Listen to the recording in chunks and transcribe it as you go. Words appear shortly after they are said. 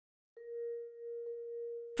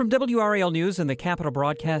From WRAL News and the Capital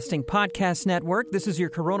Broadcasting Podcast Network, this is your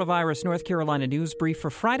Coronavirus North Carolina News Brief for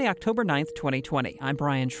Friday, October 9th, 2020. I'm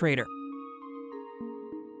Brian Schrader.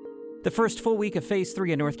 The first full week of Phase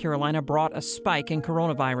 3 in North Carolina brought a spike in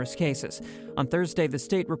coronavirus cases. On Thursday, the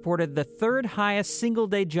state reported the third highest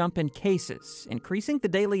single-day jump in cases, increasing the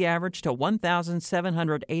daily average to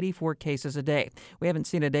 1,784 cases a day. We haven't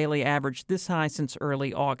seen a daily average this high since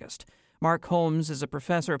early August. Mark Holmes is a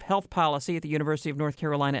professor of health policy at the University of North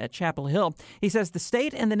Carolina at Chapel Hill. He says the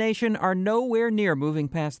state and the nation are nowhere near moving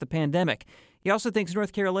past the pandemic. He also thinks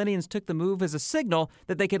North Carolinians took the move as a signal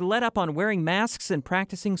that they could let up on wearing masks and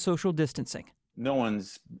practicing social distancing. No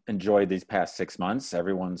one's enjoyed these past 6 months.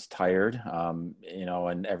 Everyone's tired,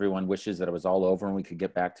 and everyone wishes that it was all over and we could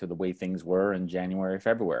get back to the way things were in January,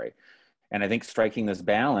 February. And I think striking this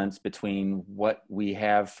balance between what we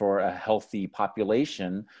have for a healthy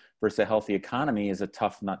population versus a healthy economy is a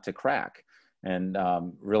tough nut to crack, and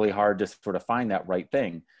really hard to sort of find that right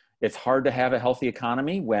thing. It's hard to have a healthy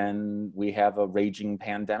economy when we have a raging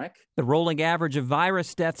pandemic. The rolling average of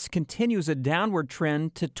virus deaths continues a downward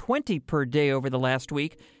trend to 20 per day over the last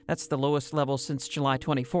week. That's the lowest level since July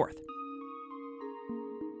 24th.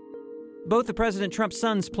 Both of President Trump's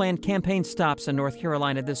sons planned campaign stops in North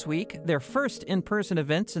Carolina this week, their first in-person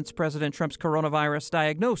event since President Trump's coronavirus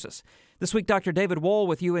diagnosis. This week, Dr. David Wohl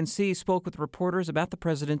with UNC spoke with reporters about the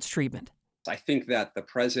president's treatment. I think that the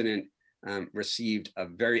president received a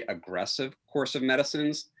very aggressive course of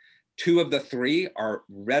medicines. 2 of the 3 are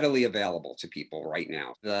readily available to people right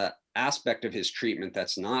now. The aspect of his treatment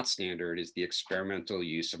that's not standard is the experimental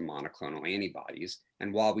use of monoclonal antibodies.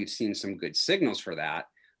 And while we've seen some good signals for that,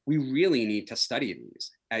 we really need to study these.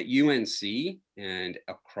 At UNC and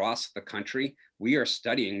across the country, we are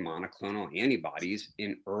studying monoclonal antibodies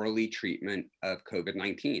in early treatment of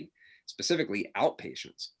COVID-19, specifically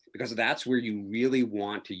outpatients, because that's where you really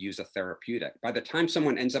want to use a therapeutic. By the time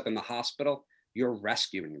someone ends up in the hospital, you're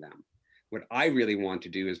rescuing them. What I really want to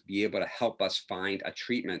do is be able to help us find a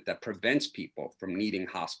treatment that prevents people from needing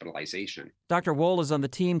hospitalization. Dr. Wohl is on the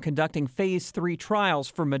team conducting Phase 3 trials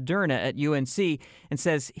for Moderna at UNC and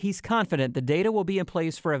says he's confident the data will be in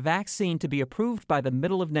place for a vaccine to be approved by the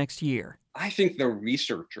middle of next year. I think the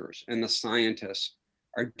researchers and the scientists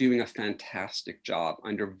are doing a fantastic job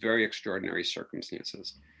under very extraordinary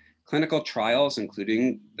circumstances. Clinical trials,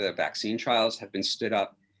 including the vaccine trials, have been stood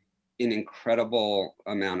up in incredible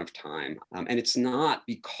amount of time. And it's not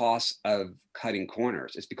because of cutting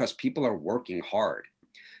corners. It's because people are working hard.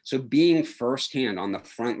 So being firsthand on the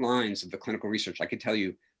front lines of the clinical research, I can tell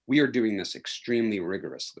you, we are doing this extremely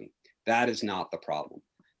rigorously. That is not the problem.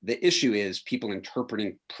 The issue is people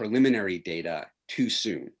interpreting preliminary data too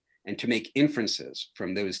soon and to make inferences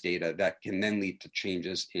from those data that can then lead to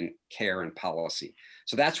changes in care and policy.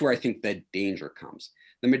 So that's where I think the danger comes.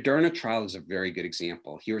 The Moderna trial is a very good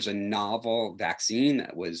example. Here's a novel vaccine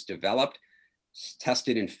that was developed,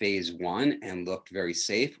 tested in Phase 1 and looked very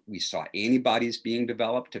safe. We saw antibodies being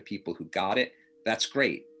developed to people who got it. That's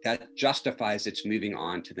great. That justifies its moving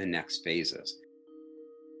on to the next phases.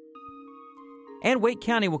 And Wake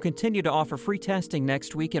County will continue to offer free testing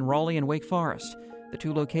next week in Raleigh and Wake Forest. The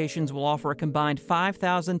 2 locations will offer a combined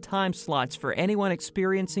 5,000 time slots for anyone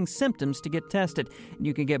experiencing symptoms to get tested. And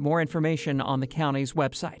you can get more information on the county's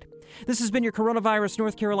website. This has been your Coronavirus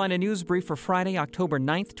North Carolina News Brief for Friday, October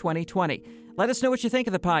 9th, 2020. Let us know what you think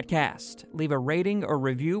of the podcast. Leave a rating or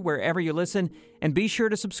review wherever you listen, and be sure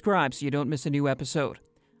to subscribe so you don't miss a new episode.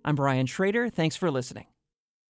 I'm Brian Schrader. Thanks for listening.